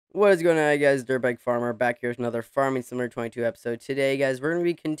What is going on, guys? Dirtbag Farmer back here with another Farming Simulator 22 episode. Today, guys, we're going to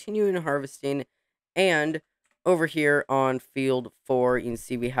be continuing harvesting, and over here on Field 4, you can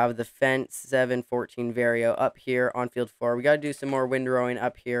see we have the Fence 714 Vario up here on Field 4. We got to do some more windrowing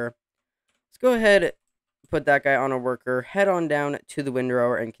up here. Let's go ahead, put that guy on a worker, head on down to the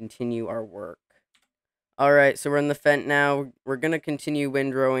windrower, and continue our work. Alright, so we're in the Fent now. We're going to continue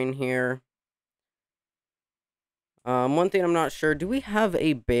windrowing here. One thing I'm not sure, do we have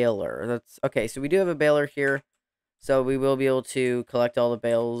a baler? That's okay, so we do have a baler here. So we will be able to collect all the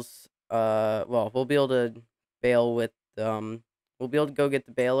bales. Well, we'll be able to bale with we'll be able to go get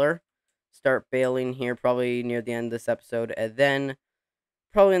the baler, start baling here probably near the end of this episode, and then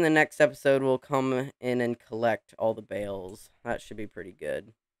probably in the next episode we'll come in and collect all the bales. That should be pretty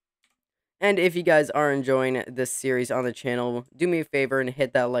good. And if you guys are enjoying this series on the channel, do me a favor and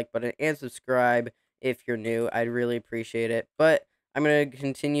hit that like button and subscribe if you're new. I'd really appreciate it. But I'm going to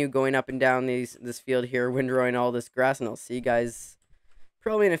continue going up and down this field here, windrowing all this grass, and I'll see you guys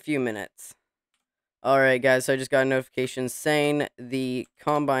probably in a few minutes. Alright, guys, so I just got a notification saying the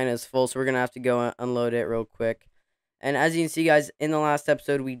combine is full, so we're going to have to go unload it real quick. And as you can see, guys, in the last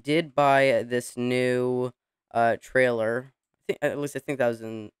episode, we did buy this new trailer. At least I think that was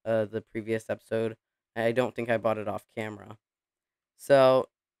in the previous episode. I don't think I bought it off camera. So,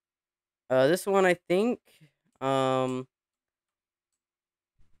 this one, I think, um,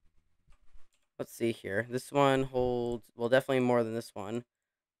 let's see here. This one holds, well, definitely more than this one.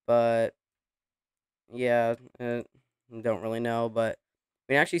 But, yeah, don't really know. But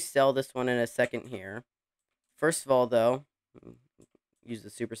we can actually sell this one in a second here. First of all, though, use the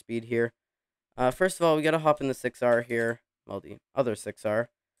super speed here. First of all, we gotta hop in the 6R here. Well, the other 6R.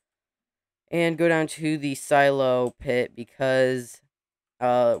 And go down to the silo pit because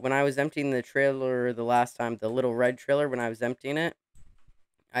when I was emptying the trailer the last time, the little red trailer, when I was emptying it,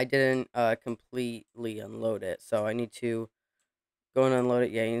 I didn't completely unload it. So I need to go and unload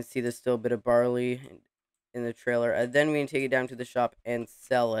it. Yeah, you can see there's still a bit of barley in the trailer. And then we can take it down to the shop and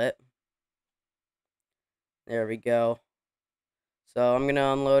sell it. There we go. So I'm going to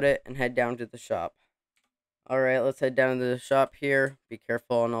unload it and head down to the shop. Alright, let's head down to the shop here. Be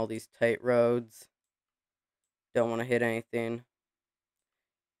careful on all these tight roads. Don't want to hit anything.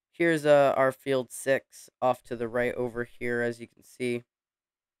 Here's our field 6 off to the right over here, as you can see.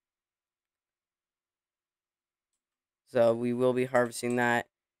 So we will be harvesting that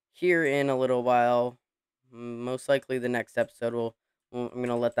here in a little while. Most likely the next episode I'm going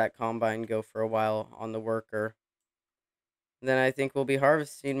to let that combine go for a while on the worker. Then I think we'll be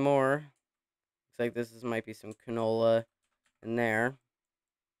harvesting more. Looks like might be some canola in there.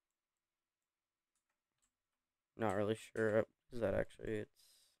 Not really sure. What is that actually? Is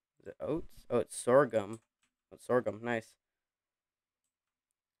it oats? Oh, it's sorghum. It's sorghum. Nice.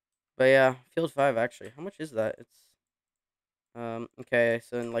 But yeah, field 5 actually. How much is that? It's okay,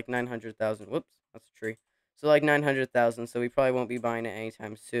 so in like 900,000. Whoops, that's a tree. So like 900,000, so we probably won't be buying it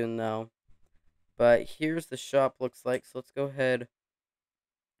anytime soon though. But here's the shop looks like. So let's go ahead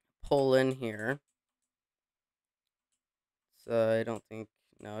pull in here. So I don't think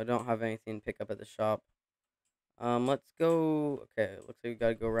no, I don't have anything to pick up at the shop. Let's go. Okay, looks like we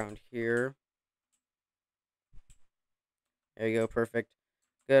gotta go around here. There you go, perfect.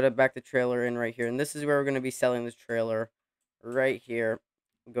 Go to back the trailer in right here, and this is where we're gonna be selling this trailer, right here.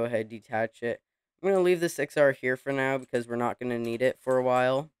 Go ahead, detach it. I'm gonna leave the 6R here for now because we're not gonna need it for a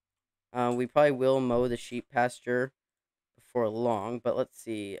while. We probably will mow the sheep pasture before long, but let's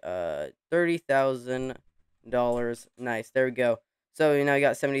see. $30,000. Nice. There we go. So you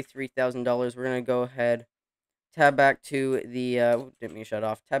got $73,000. We're gonna go ahead. Tab back to the didn't mean to shut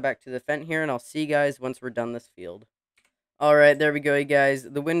off. Tab back to the Fent here, and I'll see you guys once we're done this field. Alright, there we go, you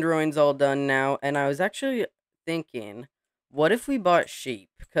guys. The windrowing's all done now, and I was actually thinking, what if we bought sheep?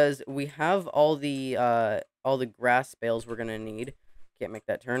 Because we have all the grass bales we're gonna need. Can't make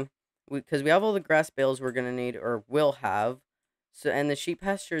that turn. Because we have all the grass bales we're gonna need, or will have. So, and the sheep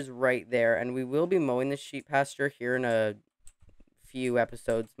pasture is right there, and we will be mowing the sheep pasture here in a few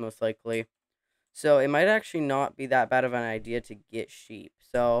episodes, most likely. So it might actually not be that bad of an idea to get sheep.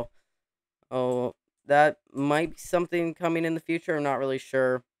 So, oh, that might be something coming in the future. I'm not really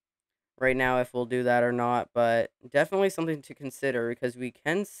sure right now if we'll do that or not, but definitely something to consider because we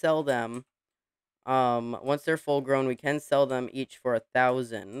can sell them. Once they're full grown, we can sell them each for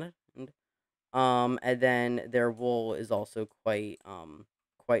 1,000. And then their wool is also quite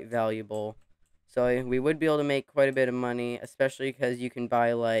valuable. So we would be able to make quite a bit of money, especially because you can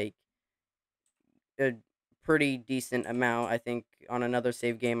buy like a pretty decent amount. I think on another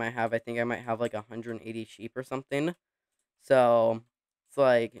save game I think I might have like 180 sheep or something. So It's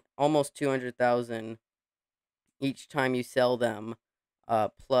like almost 200,000 each time you sell them,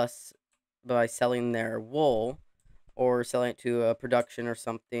 plus by selling their wool or selling it to a production or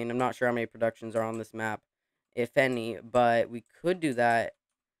something. I'm not sure how many productions are on this map, if any, but we could do that.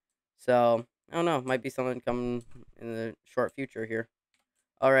 So I don't know, might be something coming in the short future here.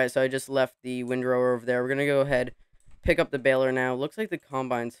 All right, so I just left the windrower over there. We're gonna go ahead, pick up the baler now. Looks like the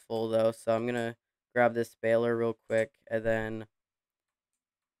combine's full though, so I'm gonna grab this baler real quick and then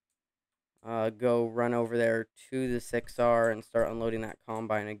go run over there to the 6R and start unloading that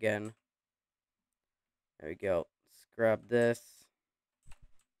combine again. There we go. Let's grab this.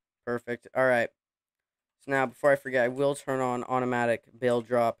 Perfect. All right. So now, before I forget, I will turn on automatic bale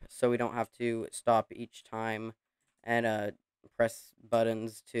drop so we don't have to stop each time and press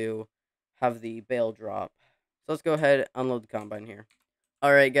buttons to have the bale drop. So let's go ahead and unload the combine here.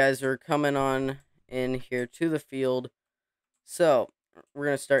 All right, guys, we're coming on in here to the field. So we're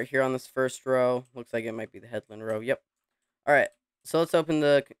going to start here on this first row. Looks like it might be the headland row. Yep. All right. So let's open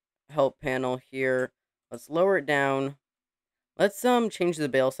the help panel here. Let's lower it down. Let's change the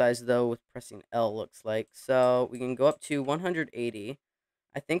bale size though with pressing L, looks like. So we can go up to 180.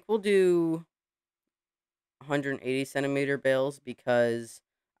 I think we'll do 180 centimeter bales because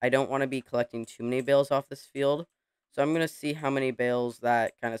I don't want to be collecting too many bales off this field. So I'm going to see how many bales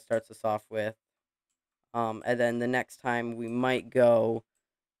that kind of starts us off with. And then the next time we might go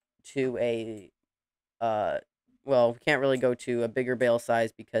to a well, we can't really go to a bigger bale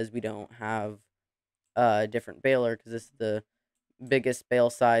size because we don't have a different baler because this is the biggest bale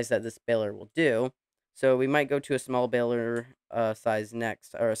size that this baler will do. So we might go to a small baler size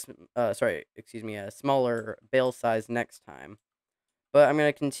next, or sorry, excuse me, a smaller bale size next time. But I'm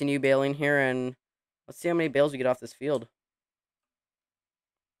gonna continue baling here, and let's see how many bales we get off this field.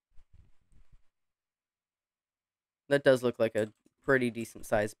 That does look like a pretty decent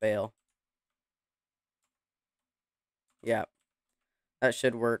sized bale. Yeah, that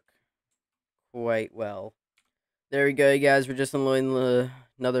should work quite well. There we go, you guys. We're just unloading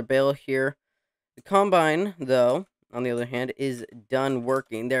another bale here. The combine, though, on the other hand, is done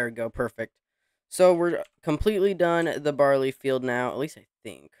working. There we go, perfect. So we're completely done the barley field now. At least I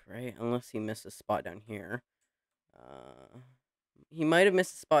think, right? Unless he missed a spot down here. He might have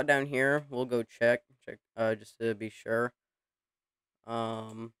missed a spot down here. We'll go check, just to be sure.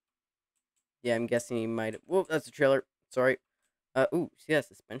 Yeah, I'm guessing he might have. Whoa, that's a trailer. Sorry. Ooh, see that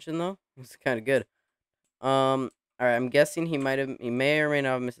suspension though? It's kind of good. All right. I'm guessing he may or may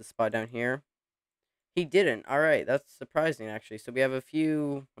not have missed a spot down here. He didn't. All right, that's surprising actually. So we have a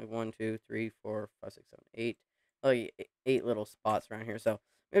few, like 1, 2, 3, 4, 5, 6, 7, 8, like 8 little spots around here. So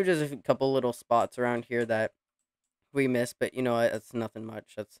we have just a couple little spots around here that we missed, but you know what? That's nothing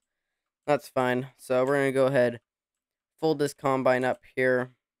much. That's fine. So we're gonna go ahead, fold this combine up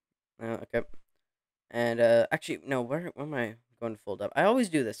here. Okay. And actually, no. Where am I going to fold up? I always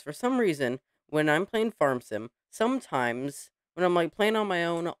do this for some reason when I'm playing Farm Sim. Sometimes when I'm like playing on my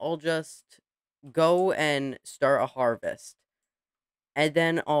own, I'll just go and start a harvest. And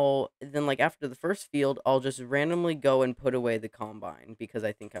then like after the first field, I'll just randomly go and put away the combine because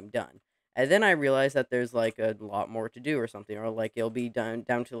I think I'm done. And then I realize that there's like a lot more to do or something, or like it'll be down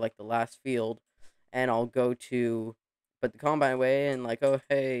to like the last field, and I'll go to put the combine away and like, oh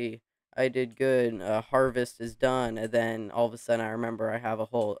hey, I did good. Harvest is done, and then all of a sudden I remember I have a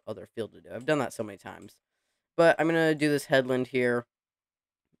whole other field to do. I've done that so many times. But I'm gonna do this headland here,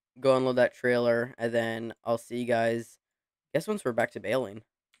 go unload that trailer, and then I'll see you guys. Guess once we're back to baling.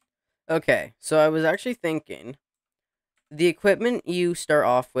 Okay, so I was actually thinking the equipment you start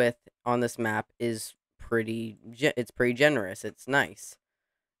off with on this map is it's pretty generous. It's nice.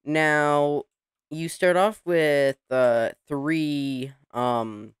 Now, you start off with three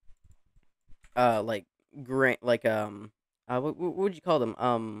like grain like what would you call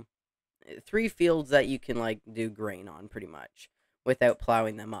them? Three fields that you can like do grain on pretty much without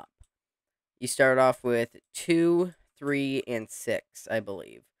plowing them up. You start off with 2, 3, and 6, I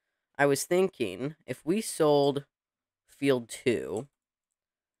believe. I was thinking if we sold field 2,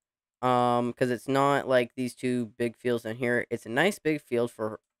 because it's not like these two big fields down here. It's a nice big field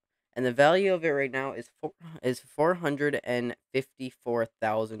and the value of it right now is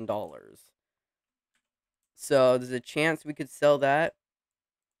 $454,000. So there's a chance we could sell that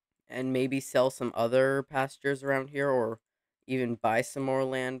and maybe sell some other pastures around here, or even buy some more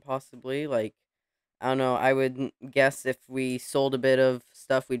land possibly. Like, I don't know, I would guess if we sold a bit of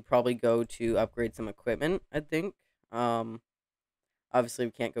stuff, we'd probably go to upgrade some equipment, I think. Obviously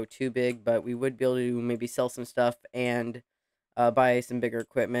we can't go too big, but we would be able to maybe sell some stuff and buy some bigger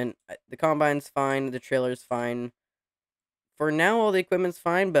equipment. The combine's fine, the trailer's fine. for now, all the equipment's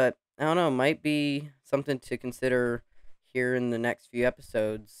fine, but I don't know, might be something to consider here in the next few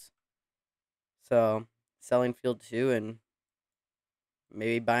episodes. So, selling field 2 and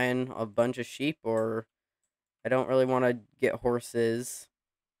maybe buying a bunch of sheep, or I don't really want to get horses.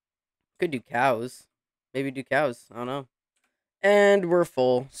 Could do cows. Maybe do cows. I don't know. And we're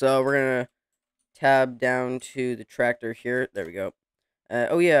full, so we're going to tab down to the tractor here. There we go.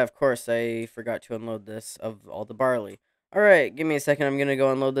 Oh yeah, of course, I forgot to unload this of all the barley. Alright, give me a second. I'm going to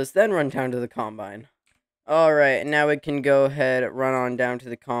go unload this, then run down to the combine. Alright, now we can go ahead, run on down to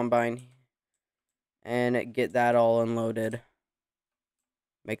the combine and get that all unloaded.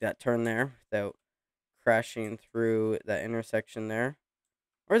 Make that turn there without crashing through that intersection there.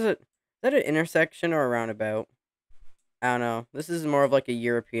 Or is that an intersection or a roundabout? I don't know. This is more of like a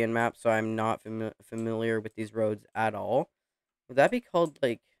European map, so I'm not familiar with these roads at all. Would that be called,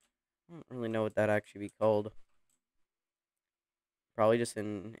 like, I don't really know what that actually be called. Probably just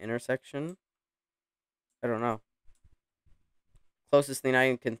an intersection? I don't know. Closest thing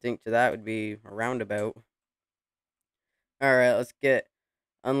I can think to that would be a roundabout. Alright, let's get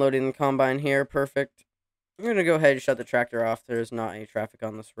unloading the combine here. Perfect. I'm going to go ahead and shut the tractor off. There's not any traffic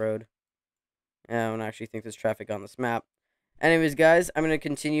on this road. I don't actually think there's traffic on this map. Anyways, guys, I'm going to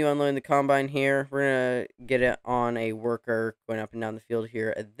continue unloading the combine here. We're going to get it on a worker going up and down the field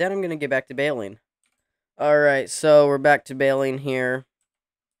here. And then I'm going to get back to baling. Alright, so we're back to baling here.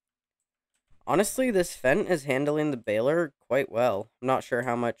 Honestly, this Fendt is handling the baler quite well. I'm not sure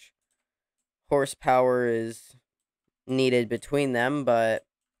how much horsepower is needed between them, but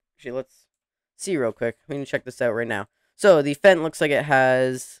actually, let's see real quick. We can check this out right now. So, the Fendt looks like it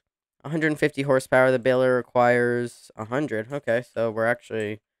has 150 horsepower. The baler requires 100. Okay, so we're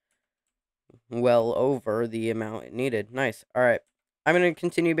actually well over the amount it needed. Nice. Alright. I'm going to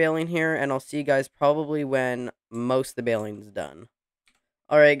continue baling here, and I'll see you guys probably when most of the baling's done.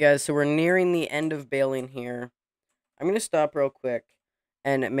 Alright, guys, so we're nearing the end of baling here. I'm going to stop real quick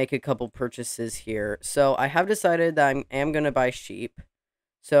and make a couple purchases here. So, I have decided that I am going to buy sheep.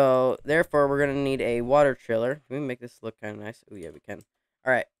 So, therefore, we're going to need a water trailer. Can we make this look kind of nice? Oh, yeah, we can.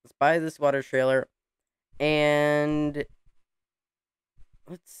 Alright, let's buy this water trailer. And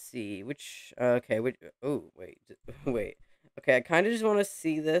let's see, which, okay, oh, wait, wait. Okay, I kind of just want to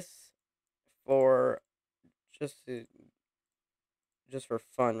see this for, just for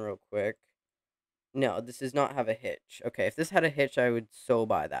fun real quick. No, this does not have a hitch. Okay, if this had a hitch, I would so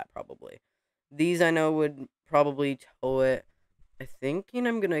buy that, probably. These, I know, would probably tow it. I thinking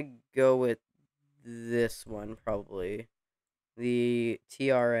I'm gonna go with this one, probably. The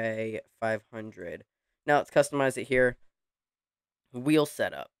TRA 500. Now, let's customize it here. Wheel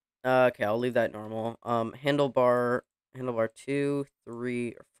setup. Okay, I'll leave that normal. Handlebar 2,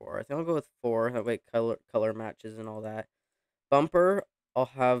 3, or 4. I think I'll go with 4. That way color matches and all that. Bumper, I'll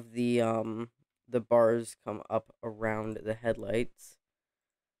have the bars come up around the headlights.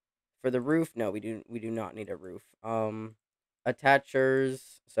 For the roof, no, we do not need a roof.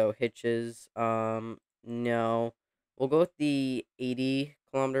 Attachers, so hitches, no. We'll go with the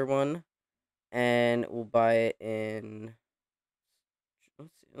 80-kilometer one, and we'll buy it in,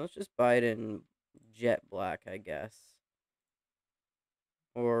 let's just buy it in jet black, I guess.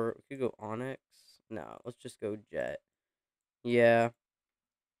 Or we could go onyx. No, let's just go jet. Yeah.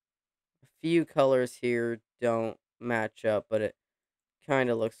 A few colors here don't match up, but it kind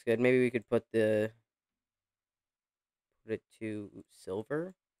of looks good. Maybe we could put it to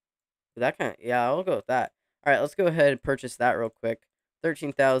silver. That kind of, yeah, I'll go with that. All right, let's go ahead and purchase that real quick.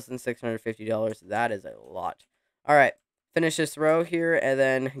 $13,650. That is a lot. All right, finish this row here and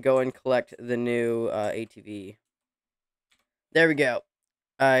then go and collect the new ATV. There we go.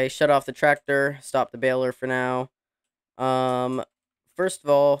 I shut off the tractor, stop the baler for now. First of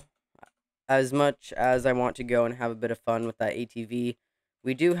all, as much as I want to go and have a bit of fun with that ATV,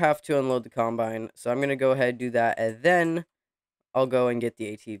 we do have to unload the combine. So I'm going to go ahead and do that, and then I'll go and get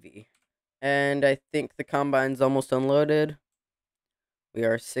the ATV. And I think the combine's almost unloaded. We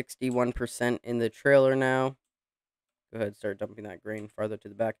are 61% in the trailer now. Go ahead and start dumping that grain farther to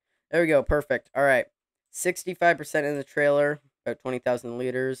the back. There we go. Perfect. All right. 65% in the trailer, about 20,000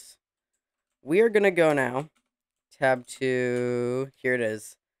 liters. We are going to go now. Tab 2. Here it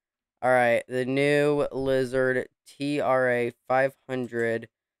is. All right. The new Lizard TRA 500.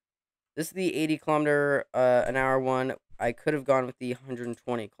 This is the 80-kilometer an hour one. I could have gone with the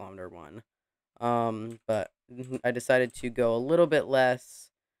 120-kilometer one. But I decided to go a little bit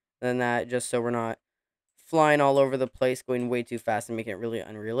less than that, just so we're not flying all over the place, going way too fast and making it really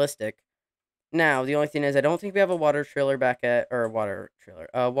unrealistic. Now, the only thing is, I don't think we have a water trailer back at, or water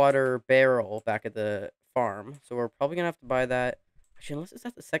barrel back at the farm, so we're probably gonna have to buy that. Actually, unless it's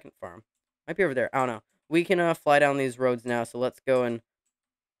at the second farm. Might be over there. I don't know. We can fly down these roads now, so let's go and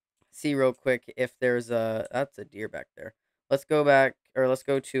see real quick if there's a that's a deer back there. Let's go back or let's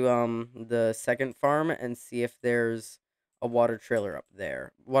go to the second farm and see if there's a water trailer up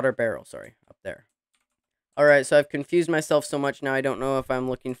there. Water barrel, sorry, up there. All right, so I've confused myself so much now I don't know if I'm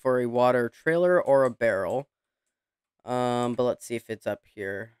looking for a water trailer or a barrel. But let's see if it's up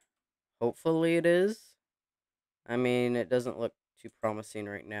here. Hopefully it is. I mean, it doesn't look too promising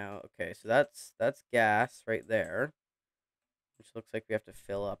right now. Okay, so that's gas right there. Which looks like we have to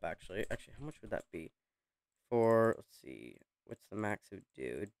fill up, actually. Actually, how much would that be? Let's see, what's the max it would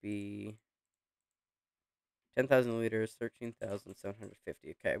do? It'd be 10,000 liters, 13,750.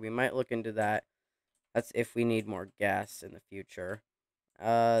 Okay, we might look into that. That's if we need more gas in the future.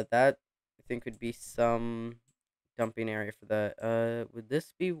 That, I think, would be some dumping area for that. Would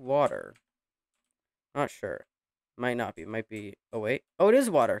this be water? Not sure. Might not be. Might be. Oh, wait. Oh, it is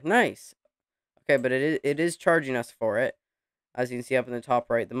water. Nice. Okay, but it is charging us for it. As you can see up in the top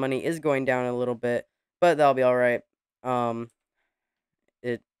right, the money is going down a little bit, but that'll be all right.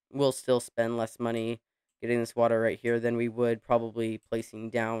 It will still spend less money getting this water right here than we would probably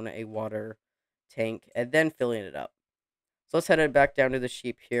placing down a water tank and then filling it up. So let's head it back down to the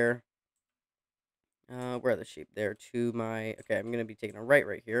sheep here. Where are the sheep? There to my... Okay, I'm going to be taking a right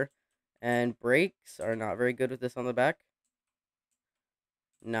here. And brakes are not very good with this on the back.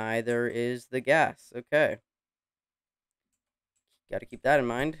 Neither is the gas. Okay. Got to keep that in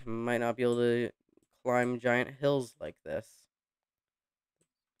mind. Might not be able to climb giant hills like this.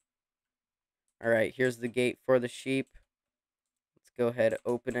 Alright, here's the gate for the sheep. Let's go ahead and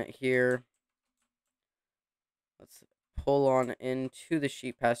open it here. Let's pull on into the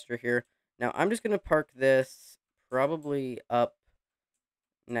sheep pasture here. Now, I'm just going to park this probably up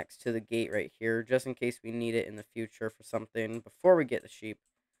next to the gate right here, just in case we need it in the future for something before we get the sheep.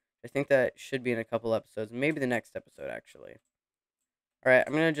 I think that should be in a couple episodes, maybe the next episode, actually. Alright,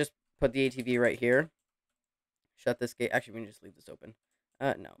 I'm going to just put the ATV right here. Shut this gate. Actually, we can just leave this open.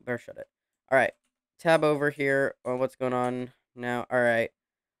 No, better shut it. Alright, tab over here on what's going on now. Alright,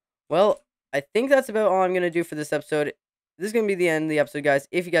 well, I think that's about all I'm going to do for this episode. This is going to be the end of the episode, guys.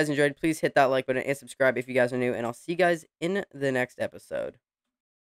 If you guys enjoyed, please hit that like button and subscribe if you guys are new, and I'll see you guys in the next episode.